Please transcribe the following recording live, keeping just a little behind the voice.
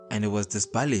and it was this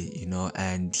Bali,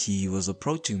 and he was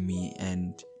approaching me,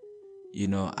 and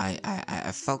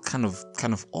I felt kind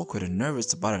of awkward and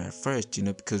nervous about it at first,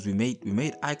 because we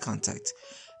made eye contact,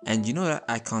 and that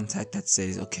eye contact that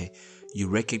says, okay, you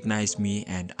recognize me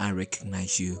and I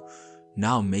recognize you.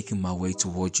 Now I'm making my way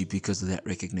towards you because of that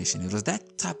recognition. It was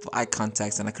that type of eye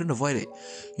contact, and I couldn't avoid it.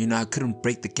 I couldn't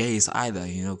break the gaze either,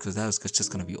 because that was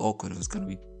just gonna be awkward. It was gonna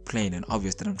be plain and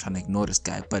obvious that I'm trying to ignore this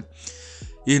guy, but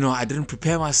I didn't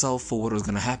prepare myself for what was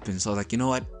gonna happen. So I was like, you know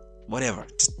what, whatever,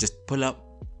 just pull up.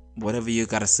 Whatever you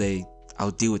gotta say,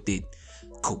 I'll deal with it.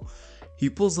 Cool. He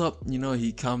pulls up,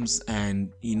 he comes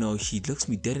and, he looks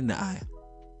me dead in the eye.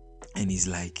 And he's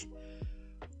like,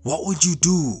 what would you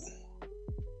do?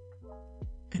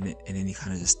 And then he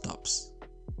kind of just stops.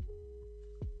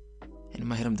 And in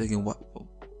my head, I'm thinking, what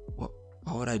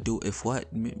would I do if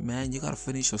what? Man, you gotta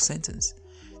finish your sentence.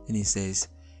 Then he says,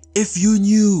 if you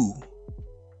knew.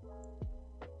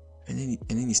 And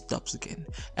then he stops again.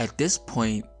 At this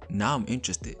point, now I'm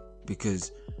interested,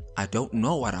 because I don't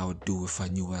know what I would do if I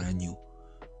knew what I knew.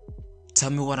 Tell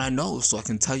me what I know so I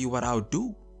can tell you what I would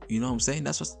do. You know what I'm saying?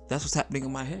 That's what's happening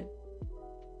in my head.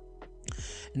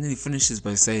 And then he finishes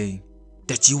by saying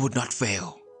that you would not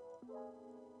fail.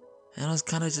 And I was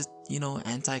kind of just,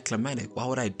 anticlimactic. What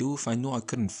would I do if I knew I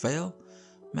couldn't fail?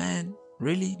 Man,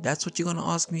 really? That's what you're gonna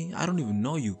ask me? I don't even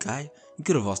know you, guy. You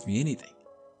could have asked me anything.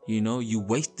 You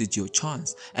wasted your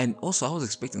chance. And also, I was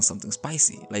expecting something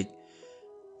spicy. Like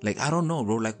I don't know,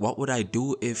 bro. Like, what would I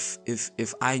do if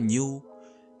I knew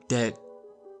that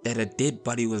a dead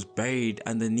body was buried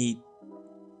underneath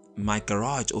my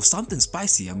garage, or something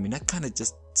spicy? I mean, that kind of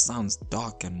just sounds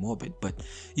dark and morbid, but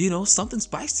something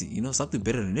spicy. Something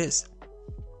better than this.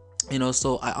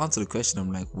 So I answered the question.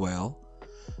 I'm like, well,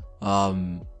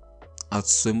 I'd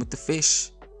swim with the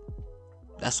fish.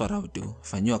 That's what I would do.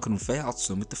 If I knew I couldn't fail, I'd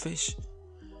swim with the fish.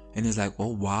 And he's like,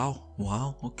 oh,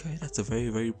 wow, okay, that's a very,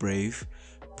 very brave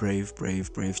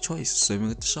choice, swimming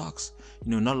with the sharks.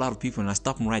 Not a lot of people, and I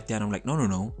stop him right there, and I'm like,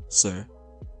 no, sir.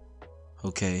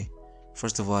 Okay,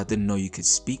 first of all, I didn't know you could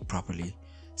speak properly.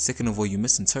 Second of all, you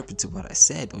misinterpreted what I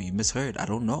said, or you misheard, I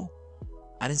don't know.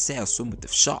 I didn't say I'll swim with the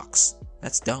sharks.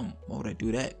 That's dumb. Why would I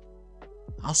do that?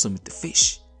 I'll swim with the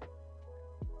fish.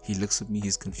 He looks at me,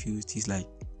 he's confused, he's like,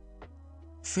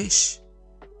 fish?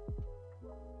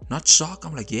 Not shark?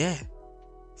 I'm like, yeah,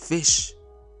 fish,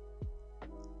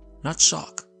 not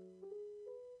shark.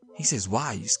 He says,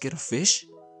 why? You scared of fish?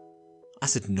 I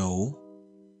said, no,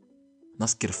 not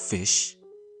scared of fish.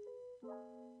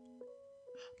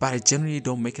 But I generally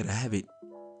don't make it a habit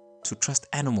to trust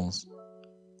animals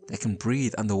that can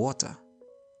breathe underwater.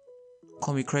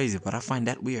 Call me crazy, but I find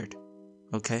that weird.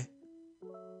 Okay?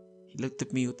 He looked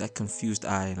at me with that confused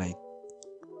eye, like,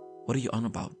 what are you on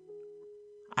about?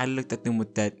 I looked at him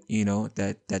with that,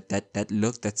 that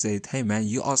look that said, hey man,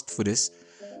 you asked for this.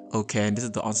 Okay, and this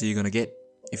is the answer you're gonna get.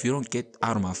 If you don't get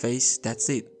out of my face, that's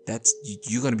it.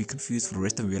 You're gonna be confused for the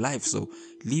rest of your life. So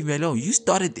leave me alone. You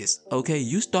started this, okay?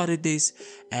 You started this,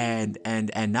 and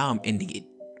now I'm ending it.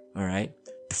 All right,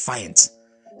 defiant.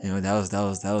 That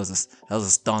was a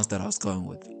stance that I was going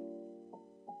with.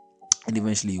 And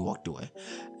eventually he walked away.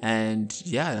 And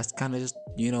yeah, that's kind of just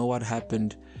what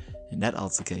happened in that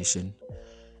altercation.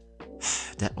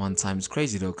 That one time is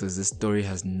crazy though, because this story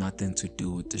has nothing to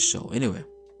do with the show. Anyway,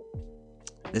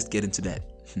 let's get into that.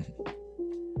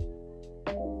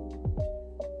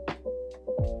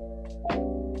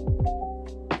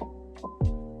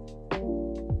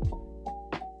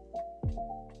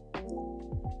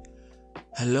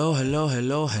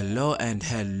 Hello, and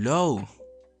hello.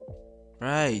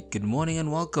 Right, good morning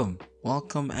and welcome.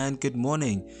 Welcome and good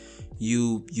morning.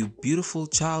 You beautiful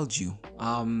child, you.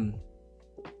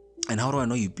 And how do I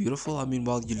know you're beautiful? I mean,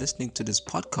 well, you're listening to this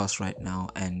podcast right now,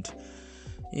 and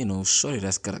surely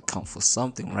that's gotta count for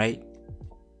something, right?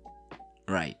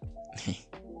 Right.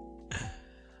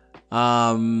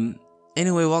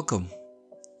 Anyway, welcome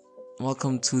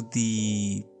to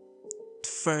the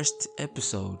first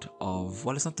episode of,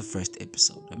 well, it's not the first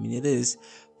episode. I mean, it is,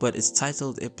 but it's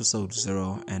titled episode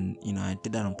 0, and I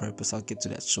did that on purpose. I'll get to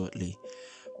that shortly.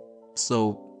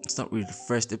 So it's not really the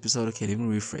first episode. Okay, let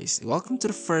me rephrase. Welcome to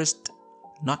the first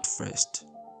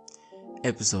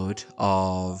episode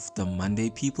of the Monday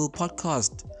People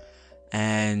podcast.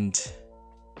 And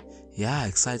yeah,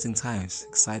 exciting times.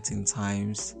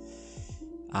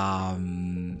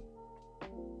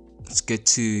 It's good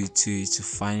to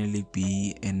finally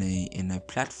be in a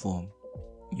platform,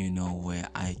 where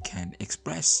I can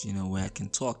express, where I can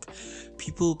talk.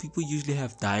 People usually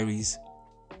have diaries,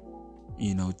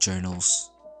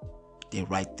 journals. They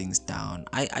write things down.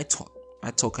 I talk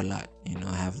a lot,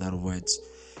 I have a lot of words,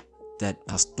 that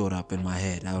are stored up in my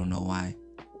head. I don't know why,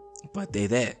 but they're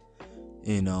there,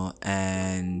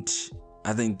 and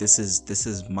I think this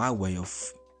is my way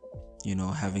of,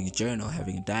 having a journal,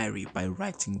 having a diary, by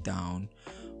writing down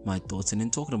my thoughts and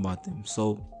then talking about them.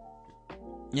 So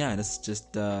yeah, that's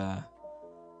just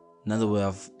another way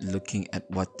of looking at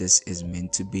what this is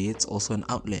meant to be. It's also an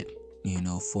outlet,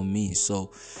 for me.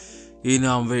 So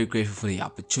I'm very grateful for the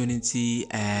opportunity,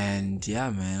 and yeah,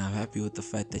 man, I'm happy with the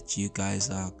fact that you guys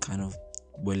are kind of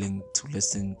willing to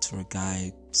listen to a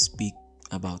guy speak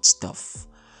about stuff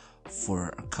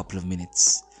for a couple of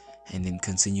minutes and then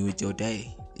continue with your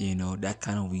day. That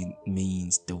kind of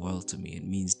means the world to me. It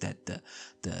means that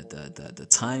the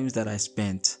times that I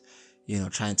spent,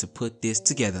 trying to put this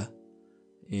together,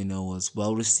 was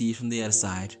well received from the other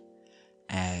side.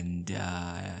 And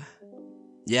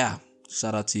yeah,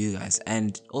 shout out to you guys,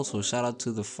 and also shout out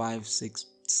to the 5, 6,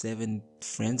 7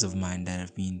 friends of mine that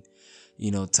have been,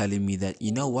 telling me that,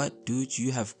 what, dude,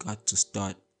 you have got to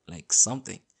start like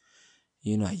something, a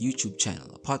YouTube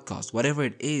channel, a podcast, whatever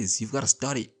it is. You've got to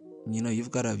start it. You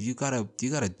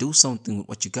gotta do something with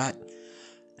what you got.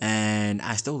 And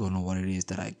I still don't know what it is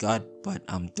that I got, but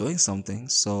I'm doing something.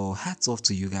 So hats off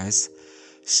to you guys.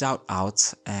 Shout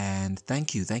out, and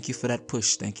thank you for that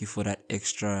push. Thank you for that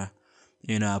extra,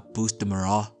 boost of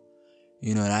morale,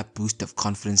 that boost of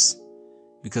confidence,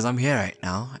 because I'm here right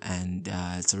now, and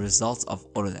it's a result of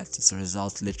all of that. It's a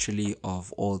result literally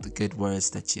of all the good words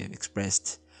that you have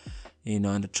expressed,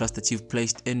 and the trust that you've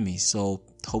placed in me. So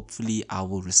hopefully I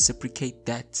will reciprocate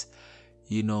that,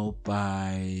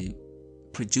 by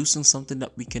producing something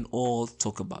that we can all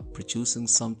talk about, producing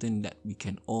something that we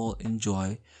can all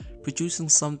enjoy, producing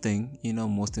something,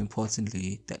 most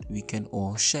importantly, that we can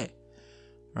all share.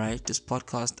 Right? This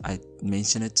podcast, I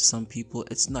mention it to some people,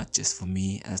 it's not just for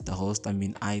me as the host. I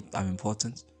mean, I'm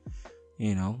important.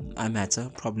 I matter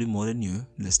probably more than you,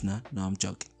 listener. No, I'm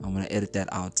joking. I'm gonna edit that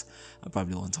out. I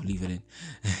probably won't leave it in.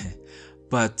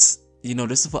 But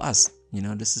this is for us.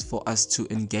 This is for us to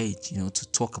engage.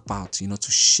 To talk about.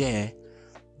 To share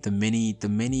the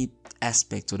many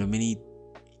aspects, or the many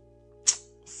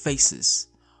faces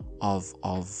of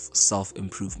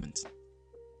self-improvement.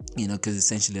 Because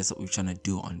essentially that's what we're trying to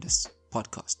do on this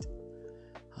podcast.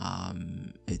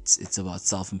 It's about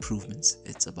self-improvement.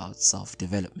 It's about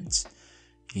self-development.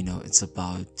 It's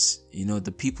about,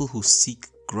 the people who seek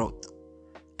growth.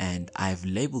 And I've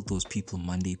labeled those people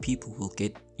Monday people. We'll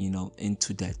get,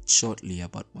 into that shortly,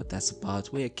 about what that's about,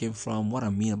 where it came from, what I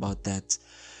mean about that,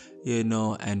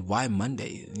 and why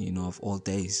Monday, of all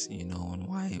days, and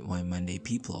why Monday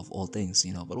people of all things,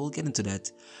 but we'll get into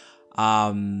that.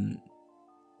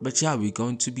 But yeah, we're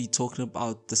going to be talking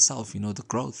about the self, the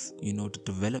growth, the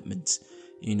development,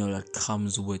 that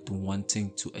comes with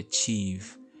wanting to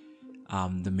achieve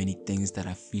the many things that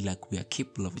I feel like we are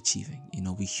capable of achieving.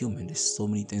 We're human. There's so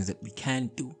many things that we can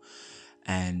do.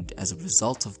 And as a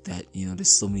result of that, there's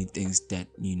so many things that,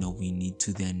 we need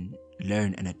to then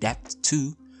learn and adapt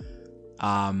to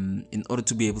in order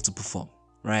to be able to perform.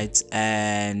 Right?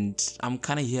 And I'm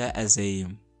kind of here as a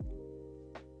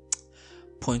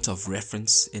point of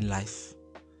reference in life,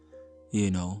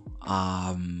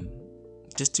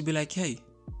 just to be like, hey,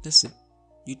 listen,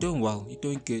 you're doing well, you're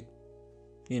doing good,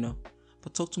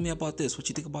 but talk to me about this. What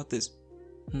you think about this?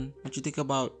 What you think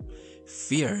about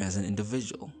fear as an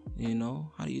individual?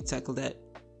 How do you tackle that?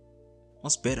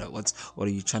 What's better? What are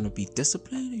you trying to be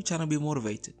disciplined? Are you trying to be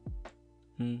motivated?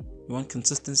 You want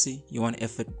consistency? You want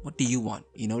effort? What do you want?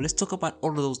 Let's talk about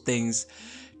all of those things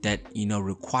that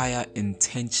require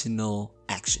intentional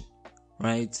action,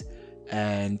 right?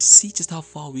 And see just how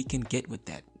far we can get with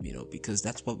that, because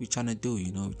that's what we're trying to do.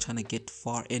 We're trying to get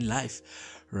far in life,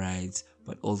 right?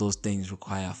 But all those things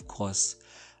require, of course,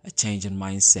 a change in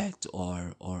mindset,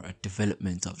 or a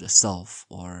development of the self,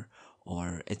 or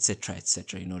etc.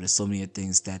 There's so many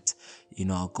things that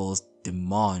our goals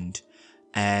demand,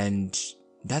 and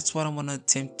that's what I'm gonna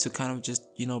attempt to kind of just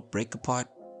break apart.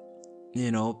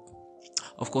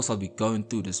 Of course, I'll be going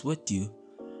through this with you.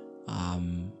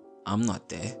 I'm not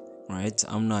there, right?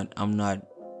 I'm not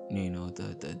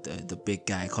the big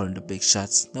guy calling the big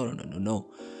shots. No.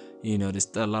 There's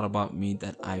still a lot about me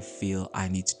that I feel I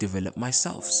need to develop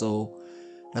myself. So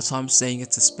that's why I'm saying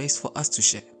it's a space for us to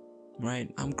share,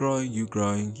 right? I'm growing,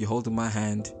 you're holding my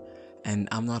hand, and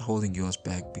I'm not holding yours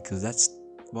back, because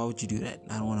why would you do that?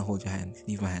 I don't want to hold your hand.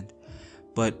 Leave my hand.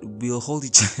 But we'll hold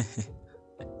each other.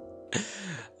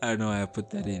 I don't know why I put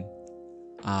that in.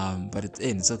 But it's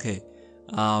in. It's okay.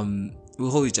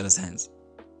 We'll hold each other's hands,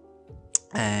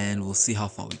 and we'll see how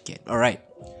far we get. All right.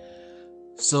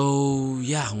 So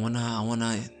yeah, I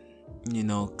wanna,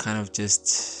 kind of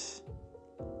just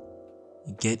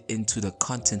get into the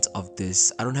content of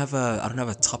this, I don't have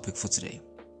a topic for today.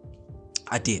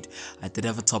 I did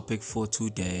have a topic for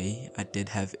today. I did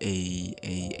have a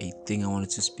thing I wanted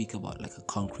to speak about, like a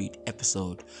concrete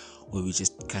episode where we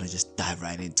just kind of just dive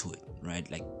right into it, right?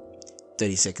 Like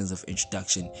 30 seconds of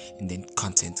introduction and then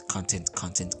content.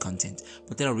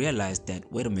 But then I realized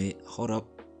that, wait a minute, hold up.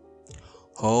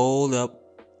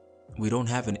 We don't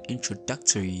have an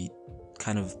introductory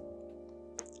kind of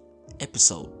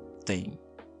episode thing.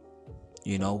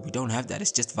 We don't have that.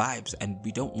 It's just vibes, and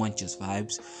we don't want just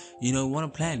vibes. We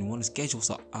want to plan, we want to schedule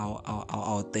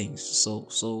our things.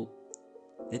 So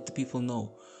let the people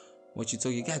know what you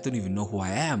told. You guys don't even know who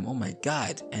I am. Oh my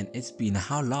God! And it's been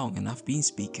how long? And I've been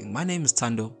speaking. My name is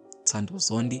Tando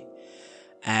Zondi,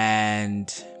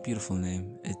 and beautiful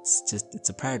name. It's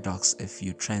a paradox if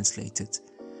you translate it,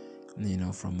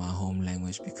 from my home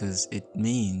language, because it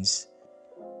means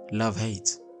love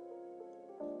hate.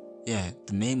 Yeah,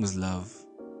 the name is love,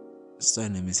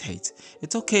 surname is hate.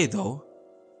 It's okay though.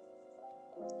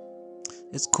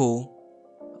 It's cool.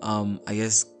 I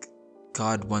guess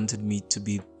God wanted me to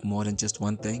be more than just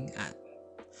one thing.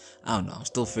 I don't know. I'm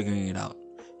still figuring it out.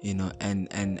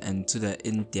 And to the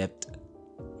in-depth,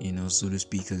 Zulu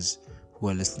speakers who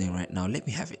are listening right now, let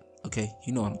me have it. Okay,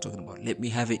 you know what I'm talking about. Let me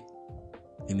have it.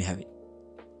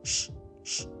 Shh.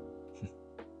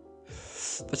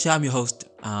 But yeah, I'm your host.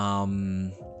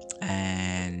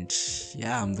 And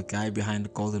yeah, I'm the guy behind the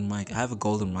golden mic. I have a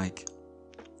golden mic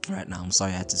right now. I'm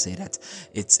sorry I had to say that.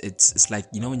 It's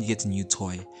like, when you get a new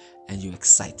toy and you're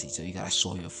excited, so you gotta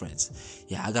show your friends.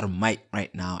 Yeah, I got a mic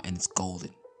right now and it's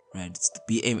golden, right? It's the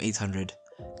BM800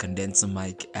 condenser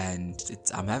mic, and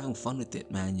I'm having fun with it,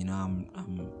 man.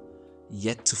 I'm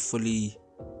yet to fully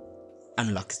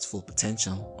unlock its full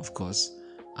potential, of course.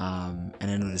 And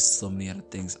I know there's so many other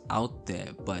things out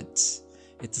there, but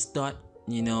it's a start,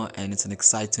 and it's an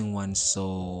exciting one.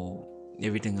 So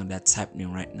everything that's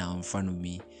happening right now in front of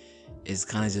me is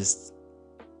kind of just,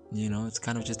 it's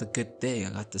kind of just a good thing.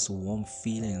 I got this warm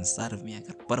feeling inside of me. I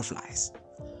got butterflies.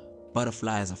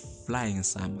 Butterflies are flying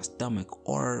inside my stomach,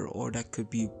 or that could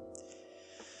be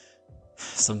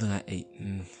something I ate.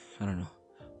 I don't know,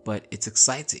 but it's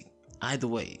exciting either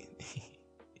way.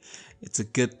 It's a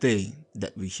good thing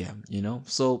that we have,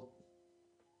 So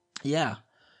yeah,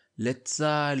 let's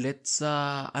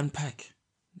unpack.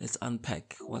 Let's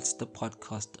unpack. What's the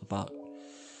podcast about?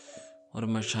 What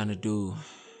am I trying to do?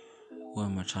 Who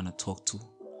am I trying to talk to?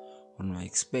 What am I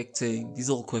expecting? These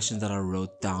are all questions that I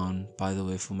wrote down, by the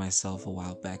way, for myself a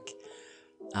while back.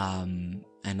 And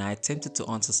I attempted to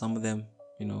answer some of them.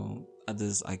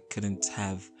 Others I couldn't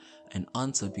have an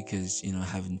answer because, I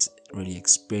haven't really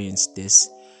experienced this.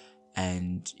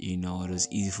 And it was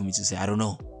easy for me to say I don't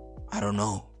know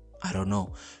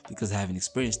because I haven't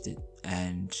experienced it,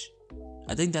 and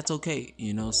I think that's okay.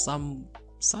 Some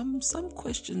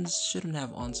questions shouldn't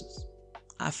have answers.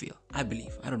 I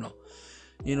believe, I don't know,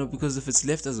 because if it's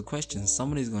left as a question,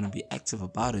 somebody's going to be active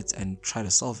about it and try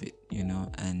to solve it,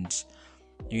 and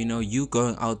you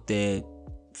going out there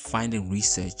finding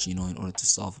research, in order to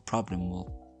solve a problem will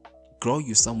grow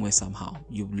you somewhere, somehow.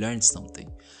 You've learned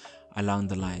something along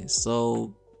the line.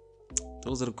 So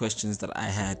those are the questions that I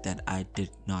had that I did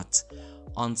not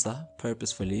answer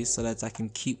purposefully, so that I can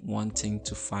keep wanting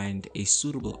to find a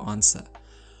suitable answer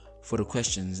for the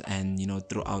questions. And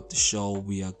throughout the show,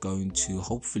 we are going to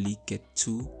hopefully get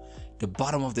to the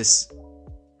bottom of this,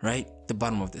 right? The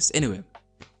bottom of this. Anyway,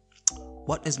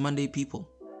 what is Monday people?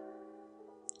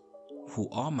 Who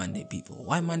are Monday people?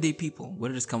 Why Monday people? Where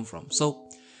did this come from? So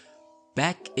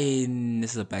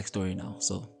this is a backstory now,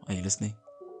 so are you listening?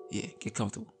 Yeah, get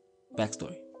comfortable.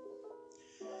 Backstory.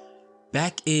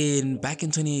 Back in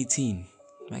 2018,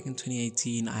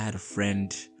 I had a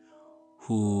friend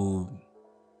who,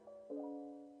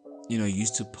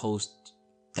 used to post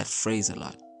that phrase a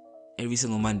lot. Every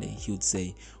single Monday, he would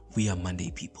say, "We are Monday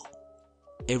people."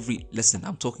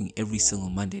 I'm talking every single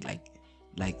Monday,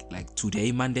 like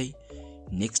today Monday.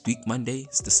 Next week Monday,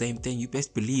 it's the same thing. You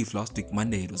best believe last week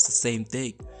Monday it was the same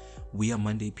thing. We are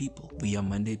Monday people. We are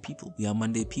Monday people. We are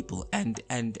Monday people. And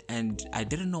I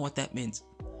didn't know what that meant.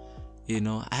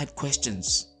 I had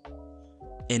questions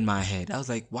in my head. I was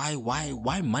like,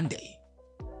 why Monday?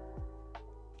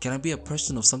 Can I be a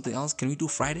person of something else? Can we do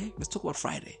Friday? Let's talk about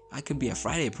Friday. I can be a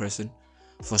Friday person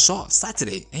for sure.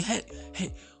 Saturday.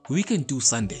 Hey, we can do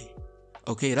Sunday.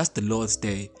 Okay, that's the Lord's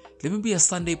day. Let me be a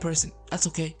Sunday person. That's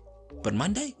okay. But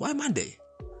Monday? Why Monday?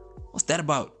 What's that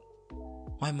about?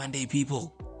 Why Monday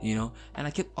people? And I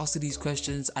kept asking these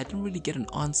questions. I didn't really get an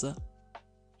answer.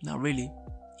 Not really.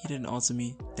 He didn't answer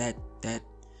me. That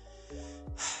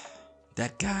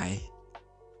guy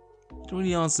didn't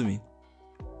really answer me.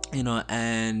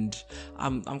 And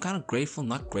I'm kind of grateful,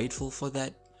 not grateful for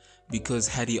that, because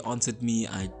had he answered me,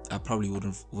 I probably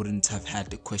wouldn't have had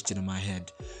the question in my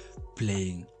head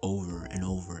playing over and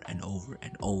over and over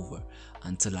and over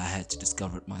until I had to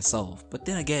discover it myself. But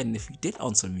then again, if he did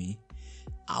answer me,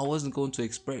 I wasn't going to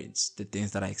experience the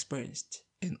things that I experienced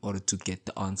in order to get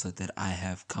the answer that I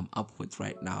have come up with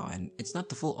right now. And it's not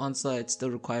the full answer, it still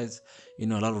requires, a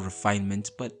lot of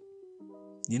refinement, but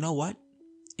you know what?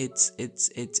 It's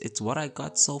what I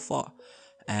got so far,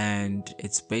 and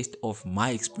it's based off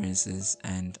my experiences,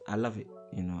 and I love it.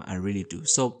 I really do.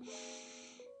 So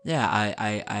yeah,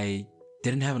 I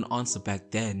didn't have an answer back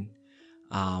then,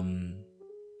 and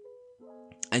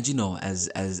as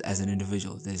an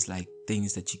individual, there's like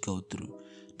things that you go through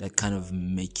that kind of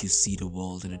make you see the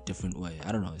world in a different way.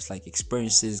 I don't know, it's like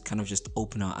experiences kind of just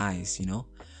open our eyes.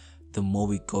 The more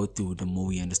we go through, the more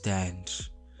we understand,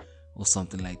 or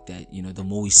something like that. The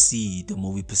more we see, the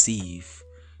more we perceive.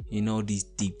 These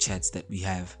deep chats that we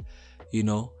have.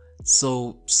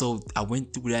 So I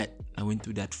went through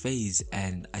that phase,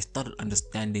 and I started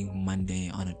understanding Monday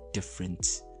on a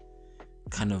different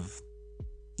kind of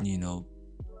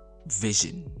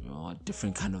vision, or a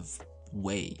different kind of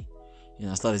way.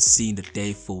 I started seeing the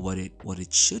day for what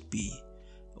it should be,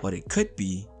 what it could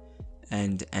be,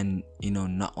 and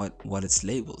not what it's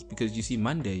labeled. Because you see,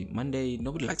 Monday,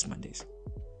 nobody likes Mondays.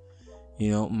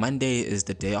 Monday is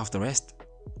the day after rest,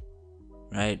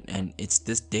 right? And it's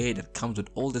this day that comes with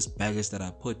all this baggage that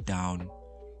I put down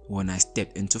when I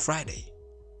stepped into Friday,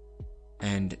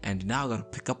 and now I gotta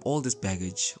pick up all this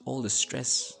baggage, all this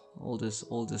stress, all this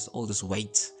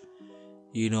weight,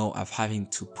 of having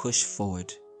to push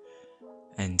forward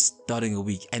and starting a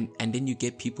week. And then you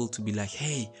get people to be like,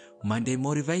 hey, Monday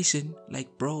motivation.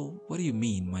 Like, bro, what do you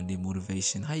mean Monday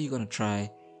motivation? How are you gonna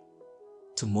try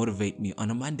to motivate me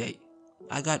on a Monday?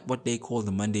 I got what they call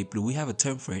the Monday blue. We have a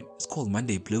term for it. It's called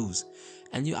Monday blues.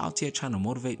 And you out here trying to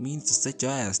motivate me to sit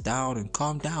your ass down and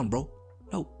calm down, bro.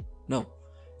 No.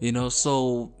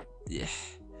 So yeah,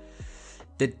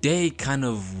 the day kind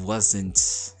of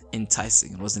wasn't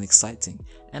enticing. It wasn't exciting.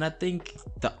 And I think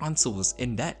the answer was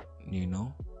in that.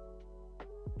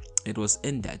 It was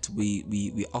in that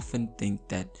we often think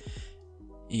that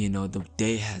the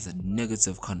day has a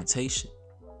negative connotation,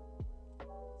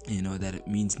 that it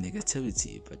means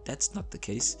negativity, but that's not the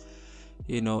case.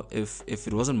 If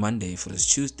it wasn't Monday, if it was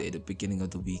Tuesday, the beginning of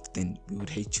the week, then we would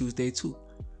hate Tuesday too,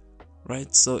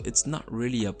 right? So it's not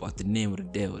really about the name of the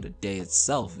day or the day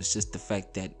itself. It's just the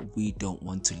fact that we don't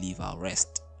want to leave our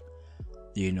rest,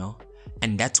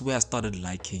 and that's where I started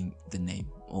liking the name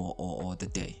or the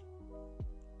day,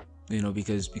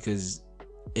 because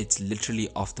it's literally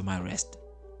after my rest,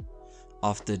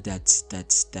 after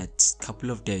that couple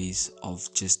of days of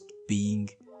just being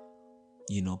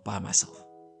by myself,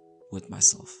 with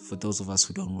myself. For those of us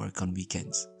who don't work on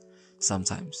weekends,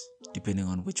 sometimes, depending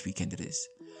on which weekend it is,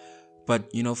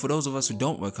 but for those of us who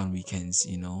don't work on weekends,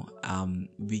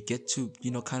 we get to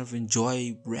kind of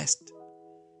enjoy rest,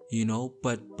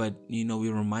 but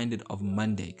we're reminded of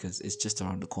Monday because it's just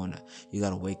around the corner. You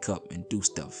gotta wake up and do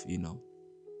stuff,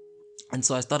 and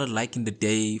so I started liking the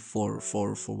day for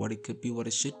what it could be, what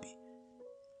it should be,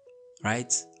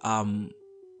 right? I'm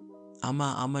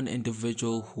an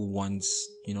individual who wants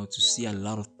to see a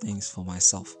lot of things for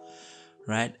myself,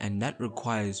 right? And that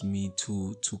requires me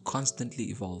to constantly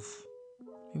evolve.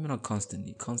 Maybe not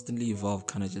constantly evolve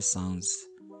kind of just sounds,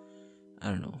 I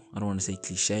don't know, I don't want to say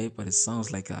cliche, but it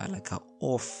sounds like a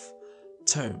off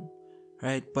term,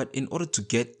 right? But in order to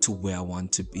get to where I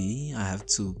want to be, I have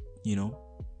to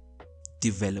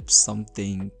develop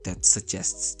something that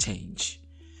suggests change,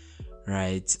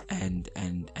 right? And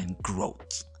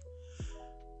growth,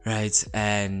 right?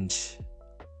 And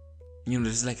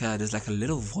there's like a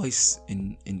little voice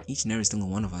in each and every single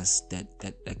one of us that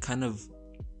kind of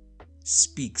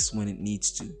speaks when it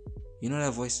needs to.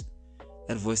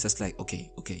 That voice that's like,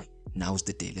 okay, now's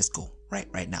the day, let's go,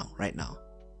 right now,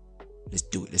 let's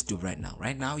do it right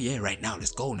now, yeah, right now,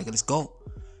 let's go, nigga, let's go,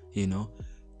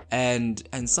 and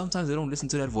sometimes they don't listen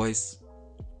to that voice,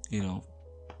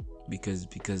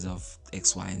 because of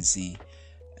X, Y, and Z,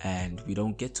 and we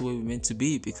don't get to where we're meant to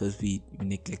be because we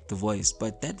neglect the voice.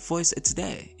 But that voice, it's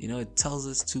there, it tells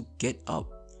us to get up,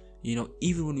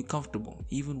 even when we're comfortable,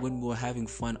 even when we're having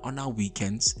fun on our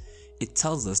weekends. It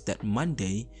tells us that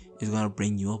Monday is going to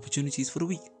bring you opportunities for the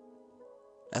week.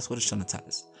 That's what it's trying to tell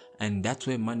us. And that's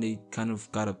where Monday kind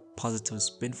of got a positive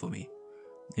spin for me.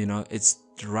 It's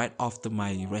right after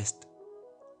my rest.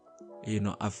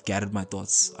 I've gathered my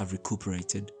thoughts, I've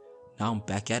recuperated. Now I'm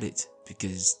back at it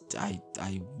because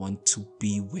I want to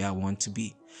be where I want to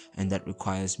be, and that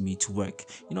requires me to work.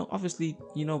 Obviously,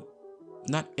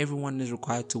 not everyone is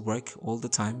required to work all the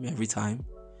time, every time.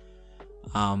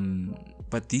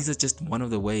 But these are just one of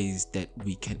the ways that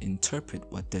we can interpret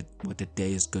what the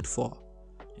day is good for.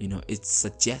 It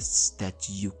suggests that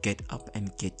you get up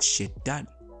and get shit done.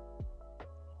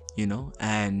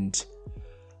 And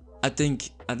I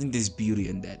think there's beauty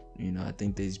in that. I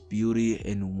think there's beauty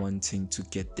in wanting to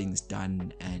get things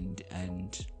done and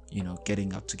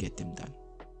getting up to get them done.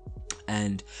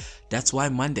 And that's why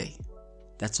Monday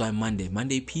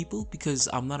people, because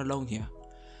I'm not alone here.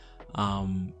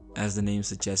 As the name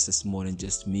suggests, it's more than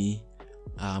just me.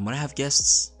 I'm gonna have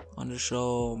guests on the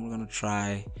show. I'm gonna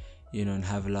try, and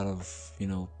have a lot of,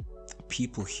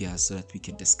 people here so that we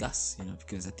can discuss,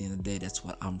 because at the end of the day, that's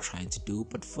what I'm trying to do.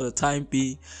 But for the time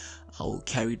being, I will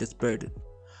carry this burden.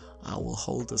 I will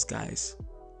hold us, guys.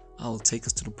 I will take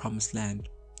us to the promised land.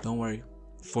 Don't worry.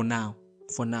 For now,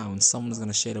 and someone's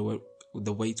gonna share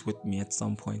the weight with me at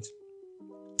some point.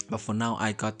 But for now,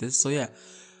 I got this. So yeah,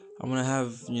 I'm gonna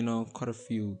have, quite a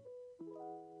few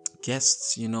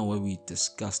guests, where we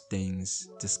discuss things.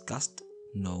 Discussed?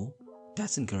 No,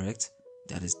 that's incorrect.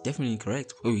 That is definitely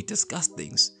incorrect. Where we discuss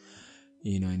things,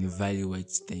 and evaluate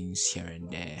things here and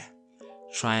there.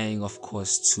 Trying, of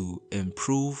course, to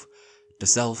improve the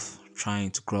self,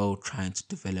 trying to grow, trying to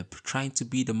develop, trying to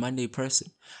be the Monday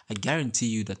person. I guarantee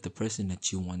you that the person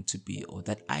that you want to be, or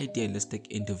that idealistic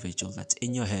individual that's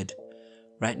in your head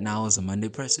right now, is a Monday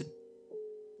person.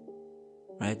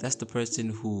 Right? That's the person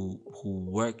who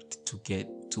worked to get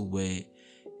to where,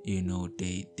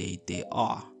 they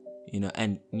are.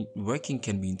 And working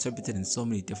can be interpreted in so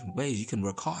many different ways. You can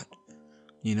work hard.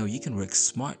 You can work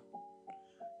smart.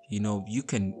 You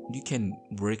can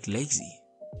work lazy.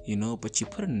 But you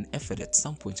put in an effort at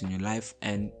some point in your life,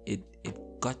 and it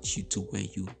got you to where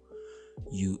you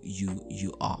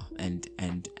are, and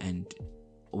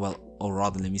well, or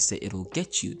rather, let me say, it'll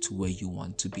get you to where you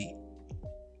want to be.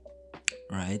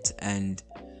 Right? And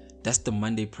that's the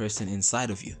Monday person inside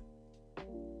of you.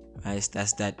 Right?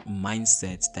 That's that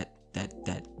mindset,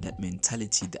 that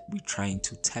mentality that we're trying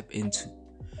to tap into.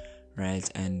 Right?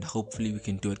 And hopefully we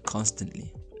can do it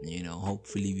constantly.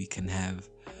 Hopefully we can have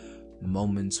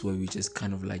moments where we just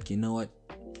kind of like, what,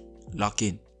 lock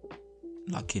in,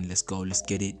 let's go, let's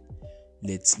get it.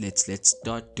 Let's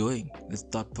start doing, let's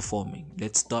start performing,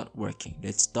 let's start working,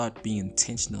 let's start being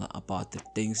intentional about the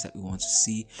things that we want to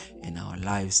see in our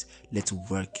lives. Let's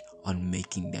work on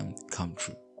making them come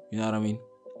true. You know what I mean?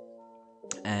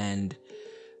 And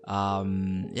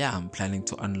I'm planning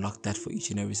to unlock that for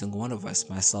each and every single one of us,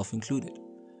 myself included.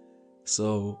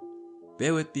 So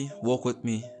bear with me, walk with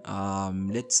me.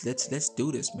 Let's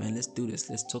do this, man. Let's do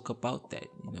this. Let's talk about that.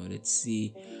 Let's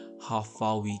see how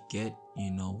far we get.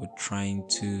 We're trying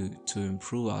to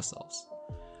improve ourselves.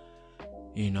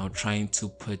 Trying to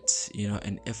put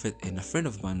an effort in. A friend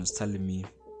of mine was telling me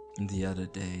the other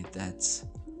day that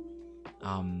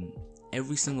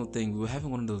every single thing, we were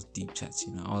having one of those deep chats.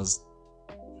 I was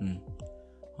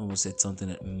almost said something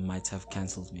that might have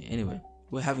cancelled me. Anyway,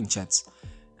 we're having chats.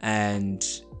 And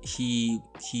he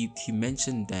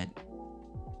mentioned that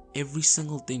every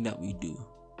single thing that we do,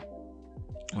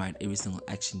 right, every single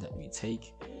action that we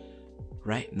take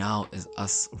right now is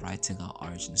us writing our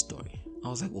origin story. I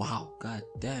was like, wow, god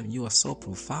damn, you are so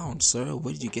profound, sir.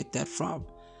 Where did you get that from?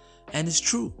 And it's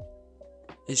true.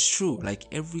 Like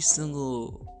every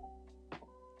single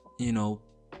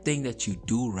thing that you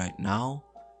do right now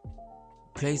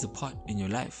plays a part in your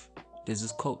life. There's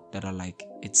this quote that I like.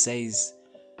 It says,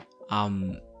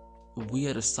 we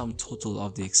are the sum total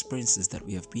of the experiences that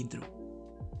we have been through.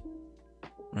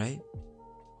 Right?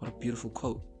 What a beautiful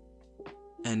quote.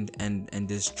 And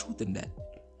there's truth in that.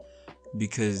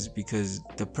 Because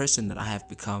the person that I have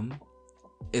become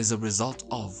is a result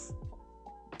of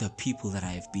the people that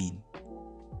I have been.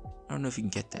 I don't know if you can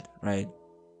get that, right?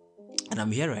 And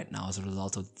I'm here right now as a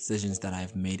result of decisions that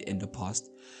I've made in the past,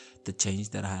 the change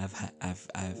that I've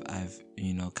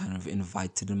kind of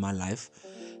invited in my life,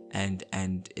 and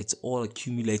it's all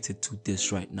accumulated to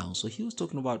this right now. So he was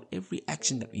talking about every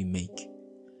action that we make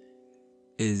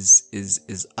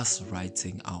is us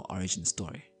writing our origin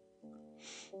story.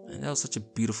 And that was such a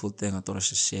beautiful thing. I thought I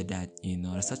should share that.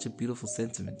 It's such a beautiful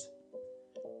sentiment,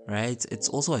 right? It's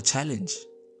also a challenge,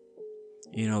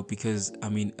 because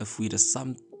if we the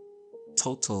sum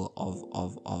total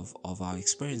of our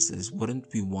experiences, wouldn't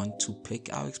we want to pick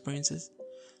our experiences?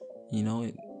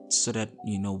 So that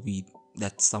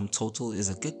that sum total is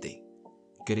a good thing.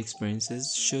 Good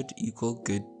experiences should equal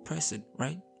good person,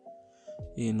 right?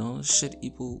 Should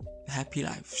equal happy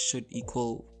life, should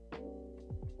equal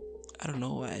I don't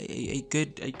know, a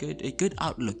good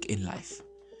outlook in life.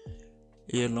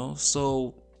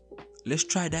 So let's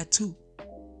try that too.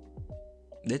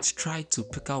 Let's try to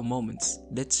pick our moments.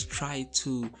 Let's try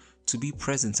to be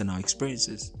present in our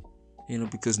experiences.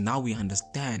 Because now we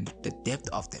understand the depth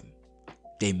of them.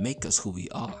 They make us who we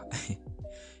are.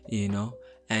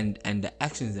 And the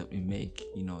actions that we make,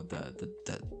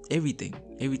 the everything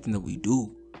that we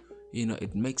do,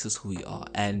 it makes us who we are.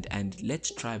 And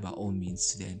let's try by all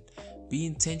means to then be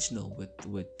intentional with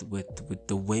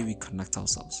the way we conduct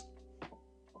ourselves.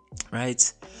 Right?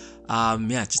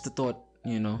 Just a thought,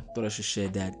 thought I should share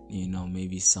that,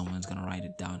 maybe someone's gonna write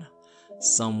it down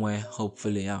somewhere,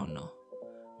 hopefully. I don't know,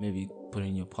 maybe put it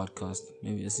in your podcast.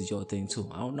 Maybe this is your thing too.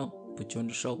 I don't know. Put you on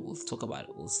the show. We'll talk about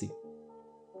it. We'll see.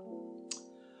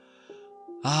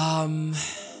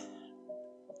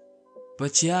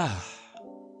 But yeah,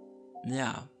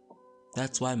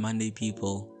 that's why Monday,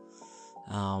 people.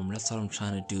 That's what I'm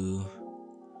trying to do.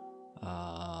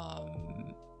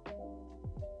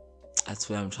 That's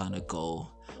where I'm trying to go.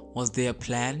 Was there a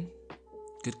plan?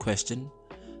 Good question.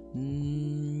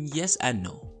 Yes and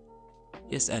no.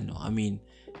 I mean,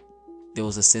 there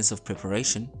was a sense of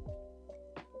preparation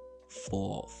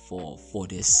for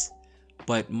this,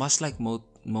 but much like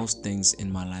most things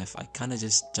in my life, I kind of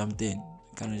just jumped in.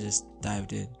 I kind of just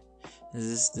dived in.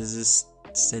 There's this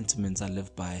sentiment I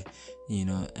live by,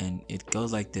 and it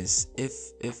goes like this: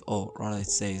 or rather, it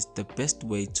says the best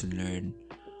way to learn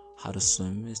how to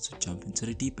swim is to jump into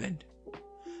the deep end.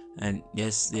 And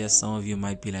yes, some of you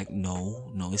might be like,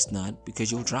 no, it's not,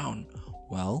 because you'll drown.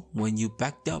 Well, when you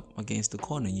backed up against the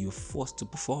corner, you're forced to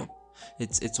perform.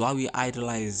 It's why we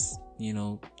idolize,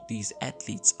 these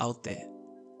athletes out there.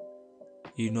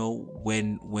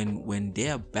 When they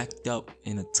are backed up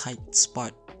in a tight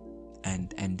spot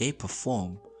and they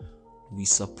perform, we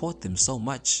support them so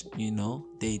much.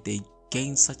 They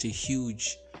gain such a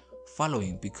huge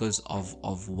following because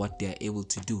of what they're able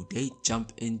to do. They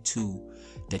jump into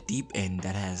the deep end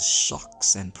that has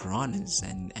sharks and piranhas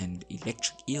and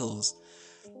electric eels,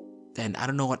 and I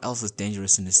don't know what else is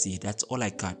dangerous in the sea. That's all I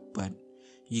got, but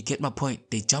you get my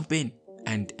point. They jump in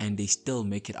and they still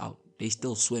make it out. They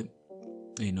still swim,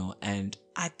 and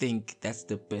I think that's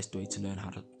the best way to learn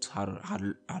how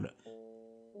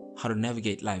to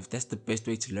navigate life. That's the best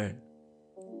way to learn,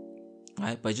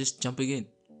 right? By just jumping in.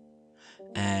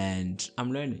 And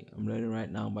I'm learning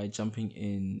right now by jumping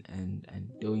in and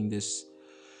doing this.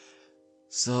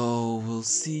 So we'll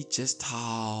see just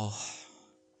how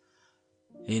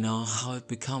it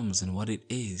becomes and what it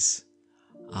is.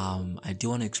 I do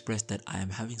want to express that I am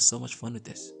having so much fun with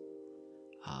this.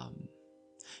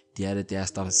 The other day I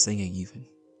started singing even.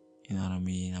 You know what I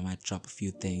mean? I might drop a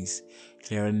few things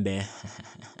here and there.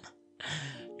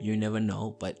 You never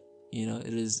know, but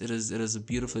it is a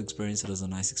beautiful experience. It is a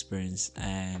nice experience,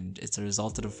 and it's a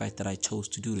result of the fact that I chose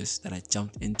to do this, that I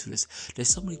jumped into this. There's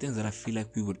so many things that I feel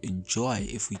like we would enjoy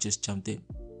if we just jumped in.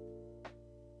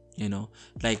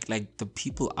 Like the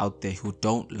people out there who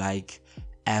don't like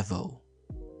Avo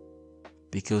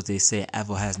because they say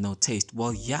Avo has no taste.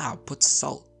 Well, yeah, put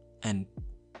salt and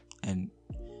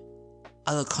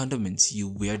other condiments, you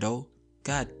weirdo.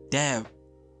 God damn.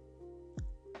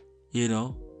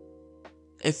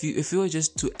 If you were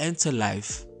just to enter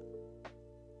life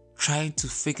trying to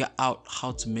figure out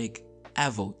how to make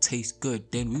Avo taste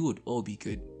good, then we would all be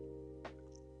good.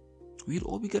 We'd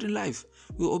all be good in life.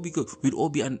 We'd all be good. We'd all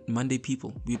be Monday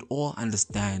people. We'd all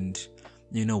understand,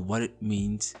 what it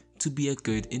means to be a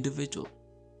good individual.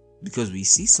 Because we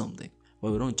see something,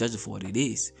 but we don't judge it for what it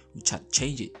is. We try to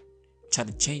change it.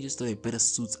 So it better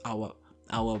suits our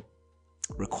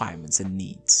requirements and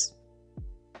needs.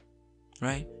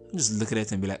 Right? Just look at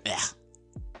it and be like,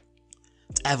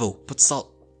 it's Avo. Put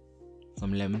salt,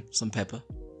 some lemon, some pepper.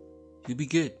 You'll be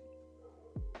good.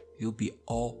 You'll be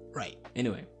all right.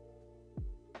 Anyway,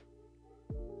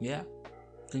 yeah,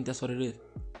 I think that's what it is.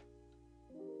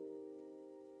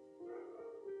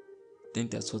 I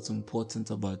think that's what's important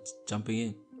about jumping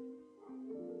in,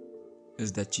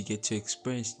 is that you get to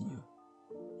experience new,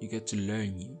 you get to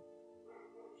learn new,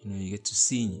 you get to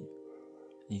see new,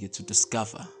 you get to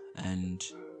discover. And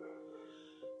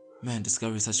man,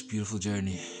 discovery is such a beautiful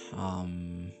journey,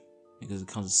 because it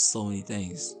comes with so many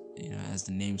things. As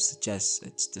the name suggests,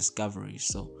 it's discovery.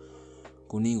 So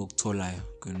kuningi okutholayo,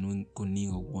 kuningi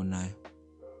okubonayo,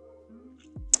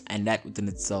 and that within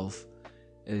itself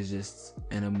is just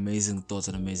an amazing thought,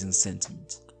 an amazing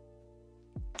sentiment.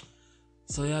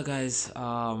 So yeah, guys,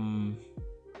 I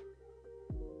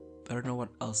don't know what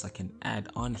else I can add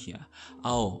on here.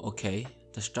 Oh, okay.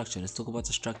 The structure. Let's talk about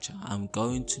the structure. I'm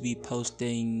going to be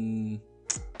posting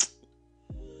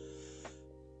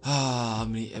How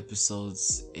many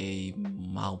episodes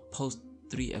I'll post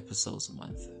 3 episodes a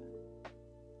month.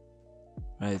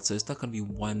 Right, so it's not gonna be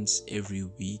once every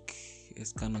week.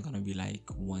 It's kind of gonna be like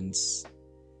once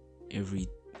every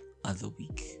other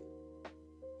week.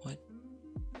 What?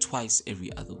 Twice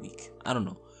every other week. I don't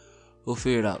know. We'll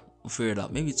figure it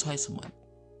out. Maybe twice a month.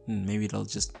 Maybe it'll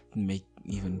just make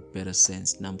even better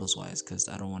sense numbers wise, because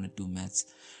I don't want to do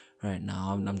maths right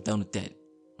now. I'm done with that.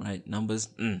 Right? Numbers.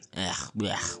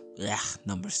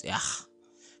 Numbers.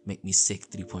 Make me sick.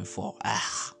 3.4.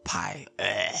 Pi.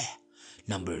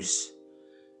 Numbers.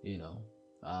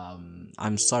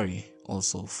 I'm sorry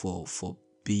also for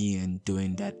being and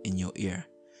doing that in your ear.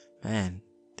 Man,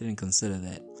 didn't consider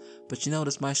that. But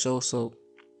that's my show, so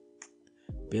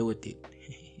bear with it.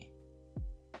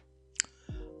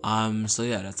 So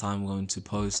yeah, that's how I'm going to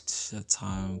post. That's how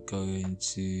I'm going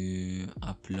to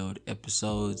upload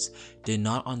episodes. They're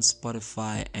not on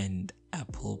Spotify and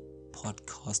Apple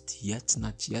Podcast yet,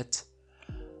 not yet.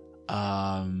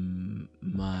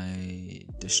 My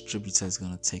distributor is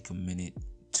gonna take a minute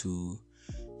to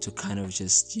kind of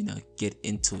just get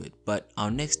into it. But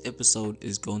our next episode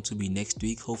is going to be next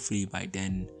week. Hopefully by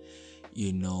then,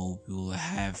 we will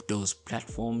have those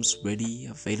platforms ready,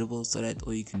 available, so that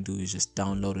all you can do is just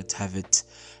download it, have it,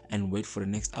 and wait for the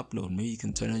next upload. Maybe you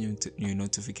can turn on your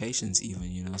notifications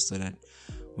even, so that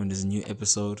when there's a new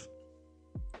episode,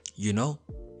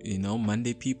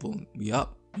 Monday people, we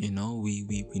up, we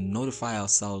notify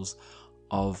ourselves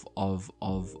of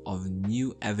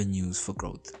new avenues for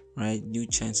growth, right? New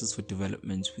chances for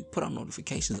development. We put our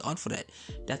notifications on for that.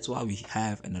 That's why we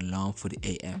have an alarm for the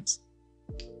AMs.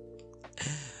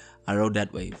 I rode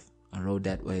that wave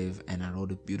and I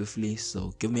rode it beautifully,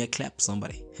 so give me a clap,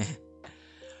 somebody.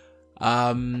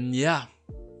 Yeah,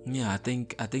 I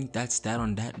think that's that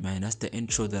on that, man. That's the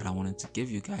intro that I wanted to give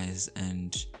you guys,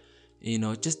 and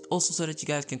just also so that you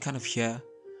guys can kind of hear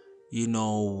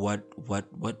what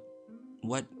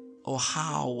or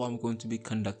how I'm going to be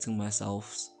conducting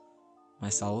myself.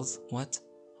 What?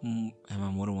 Am I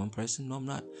more than one person? No, I'm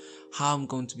not. How I'm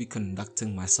going to be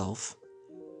conducting myself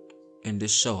in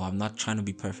this show. I'm not trying to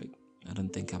be perfect. I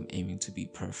don't think I'm aiming to be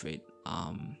perfect.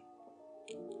 I'm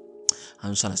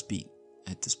just trying to speak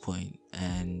at this point,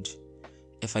 and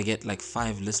if I get like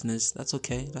 5 listeners, that's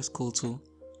okay. That's cool too.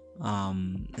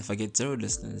 If I get 0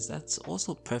 listeners, that's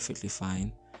also perfectly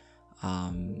fine.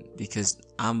 Because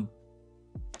I'm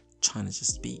trying to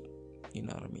just speak, you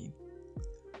know what I mean?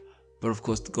 But of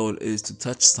course, the goal is to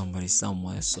touch somebody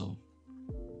somewhere. So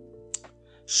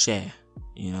share.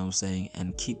 You know what I'm saying?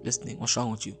 And keep listening. What's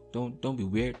wrong with you? Don't be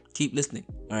weird. Keep listening.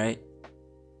 Alright?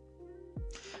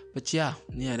 But yeah,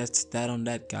 that's that on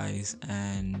that, guys.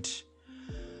 And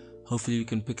hopefully we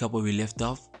can pick up where we left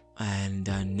off. And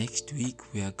next week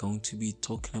we are going to be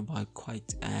talking about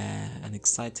quite an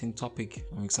exciting topic.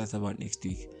 I'm excited about next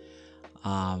week.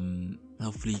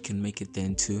 Hopefully you can make it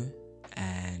then too.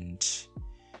 And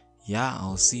yeah,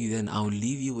 I'll see you then. I'll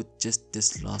leave you with just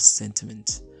this last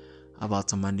sentiment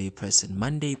about a Monday person.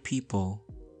 Monday people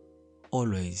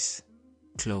always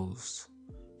close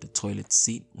the toilet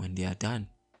seat when they are done.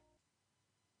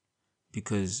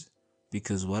 Because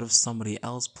what if somebody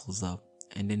else pulls up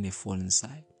and then they fall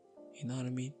inside? You know what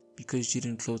I mean? Because you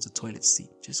didn't close the toilet seat.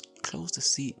 Just close the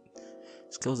seat.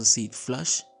 Just close the seat.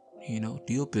 Flush. Do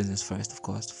your business first, of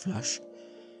course. Flush.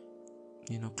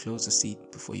 Close the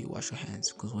seat before you wash your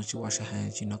hands. Because once you wash your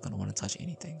hands, you're not going to want to touch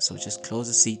anything. So just close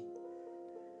the seat.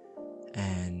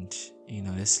 And,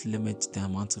 let's limit the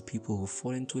amount of people who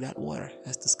fall into that water.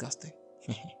 That's disgusting.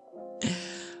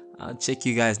 I'll check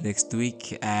you guys next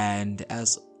week. And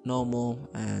as normal,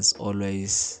 as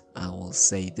always, I will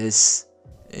say this.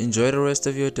 Enjoy the rest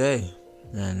of your day.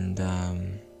 And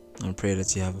I pray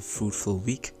that you have a fruitful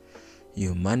week.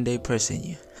 You Monday person,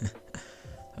 you.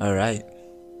 Alright.